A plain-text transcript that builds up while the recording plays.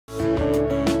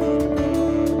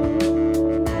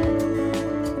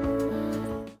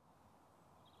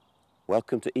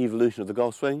Welcome to Evolution of the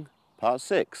Golf Swing, Part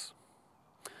 6.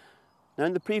 Now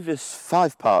in the previous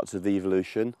 5 parts of the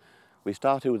evolution, we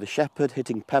started with the shepherd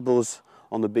hitting pebbles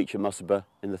on the beach at Musselburgh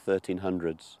in the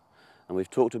 1300s. And we've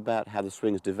talked about how the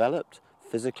swing has developed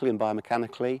physically and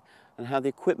biomechanically, and how the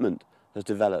equipment has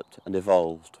developed and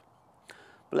evolved.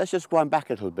 But let's just wind back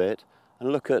a little bit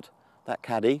and look at that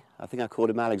caddy. I think I called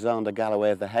him Alexander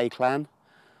Galloway of the Hay clan,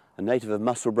 a native of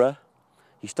Musselburgh.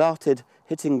 He started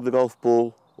hitting the golf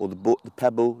ball or the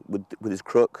pebble with his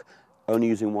crook, only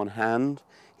using one hand.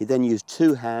 He then used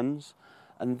 2 hands,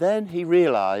 and then he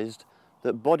realised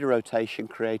that body rotation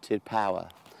created power.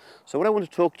 So what I want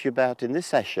to talk to you about in this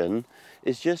session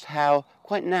is just how,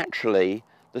 quite naturally,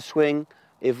 the swing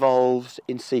evolves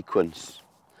in sequence.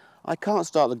 I can't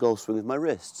start the golf swing with my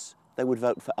wrists. They would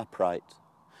vote for upright.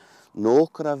 Nor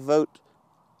could I vote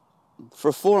for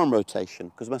a forearm rotation,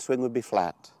 because my swing would be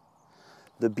flat.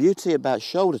 The beauty about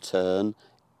shoulder turn,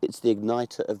 it's the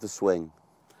igniter of the swing.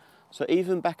 So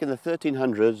even back in the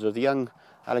 1300s of the young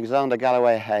Alexander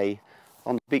Galloway Hay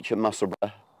on the beach at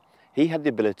Musselburgh, he had the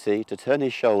ability to turn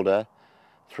his shoulder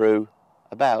through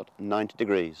about 90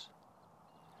 degrees.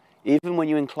 Even when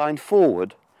you inclined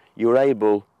forward, you were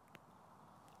able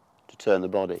to turn the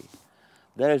body.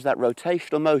 There is that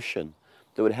rotational motion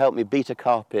that would help me beat a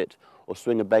carpet or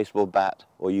swing a baseball bat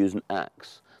or use an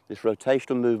axe. This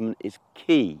rotational movement is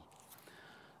key.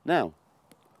 Now,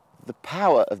 the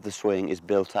power of the swing is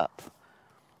built up.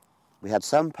 We had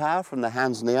some power from the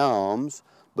hands and the arms,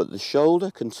 but the shoulder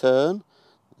can turn.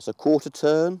 It's a quarter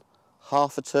turn,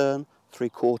 half a turn,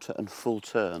 3/4 and full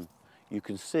turn. You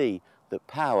can see that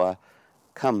power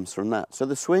comes from that. So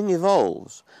the swing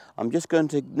evolves. I'm just going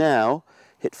to now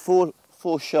hit four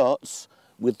shots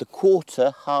with the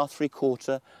quarter, half,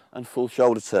 3/4 and full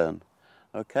shoulder turn.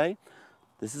 Okay?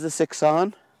 This is a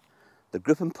 6-iron. The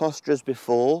grip and posture as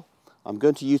before. I'm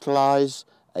going to utilise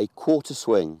a quarter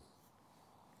swing.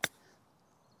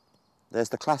 There's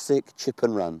the classic chip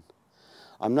and run.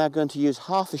 I'm now going to use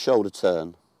half a shoulder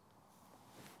turn.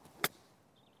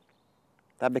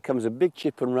 That becomes a big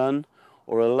chip and run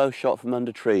or a low shot from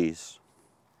under trees.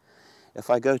 If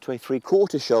I go to a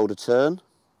 3/4 shoulder turn,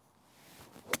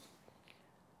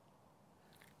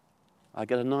 I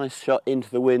get a nice shot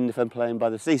into the wind if I'm playing by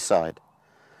the seaside.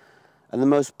 And the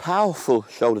most powerful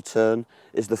shoulder turn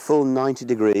is the full 90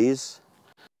 degrees.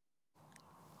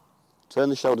 Turn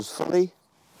the shoulders fully,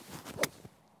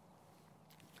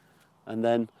 and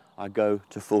then I go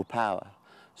to full power.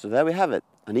 So there we have it,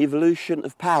 an evolution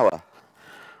of power.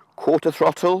 Quarter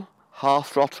throttle, half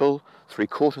throttle,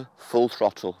 3/4 full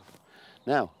throttle.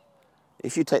 Now,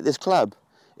 if you take this club,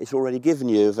 it's already given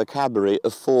you a vocabulary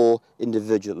of 4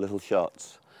 individual little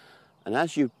shots. And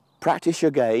as you practice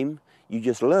your game, you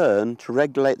just learn to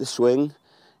regulate the swing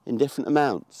in different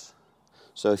amounts.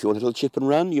 So if you want a little chip and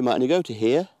run, you might only go to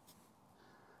here.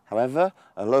 However,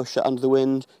 a low shot under the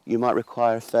wind, you might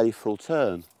require a fairly full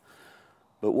turn.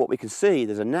 But what we can see,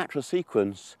 there's a natural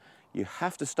sequence. You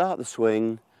have to start the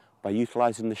swing by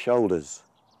utilising the shoulders.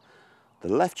 The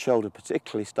left shoulder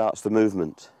particularly starts the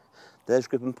movement. There's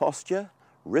grip and posture,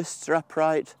 wrists are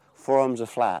upright, forearms are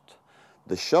flat.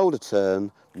 The shoulder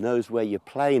turn knows where your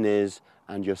plane is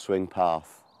and your swing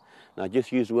path. Now I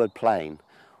just use the word plane.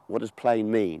 What does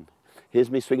plane mean? Here's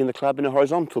me swinging the club in a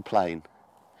horizontal plane.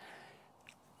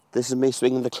 This is me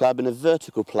swinging the club in a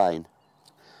vertical plane.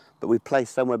 But we play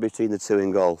somewhere between the two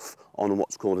in golf on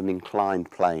what's called an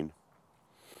inclined plane.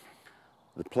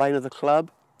 The plane of the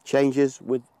club changes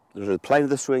with, the plane of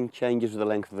the swing changes with the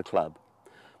length of the club.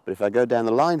 But if I go down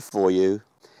the line for you,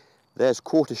 there's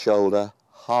quarter shoulder,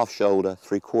 half shoulder,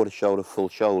 3/4 shoulder, full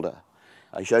shoulder.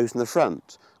 I show you from the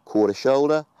front, quarter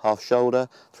shoulder, half shoulder,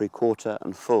 3/4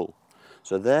 and full.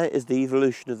 So there is the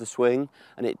evolution of the swing,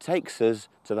 and it takes us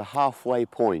to the halfway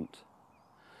point.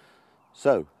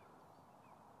 So,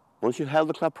 once you've held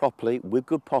the club properly with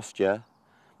good posture,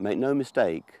 make no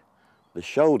mistake, the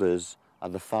shoulders are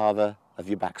the father of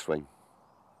your backswing.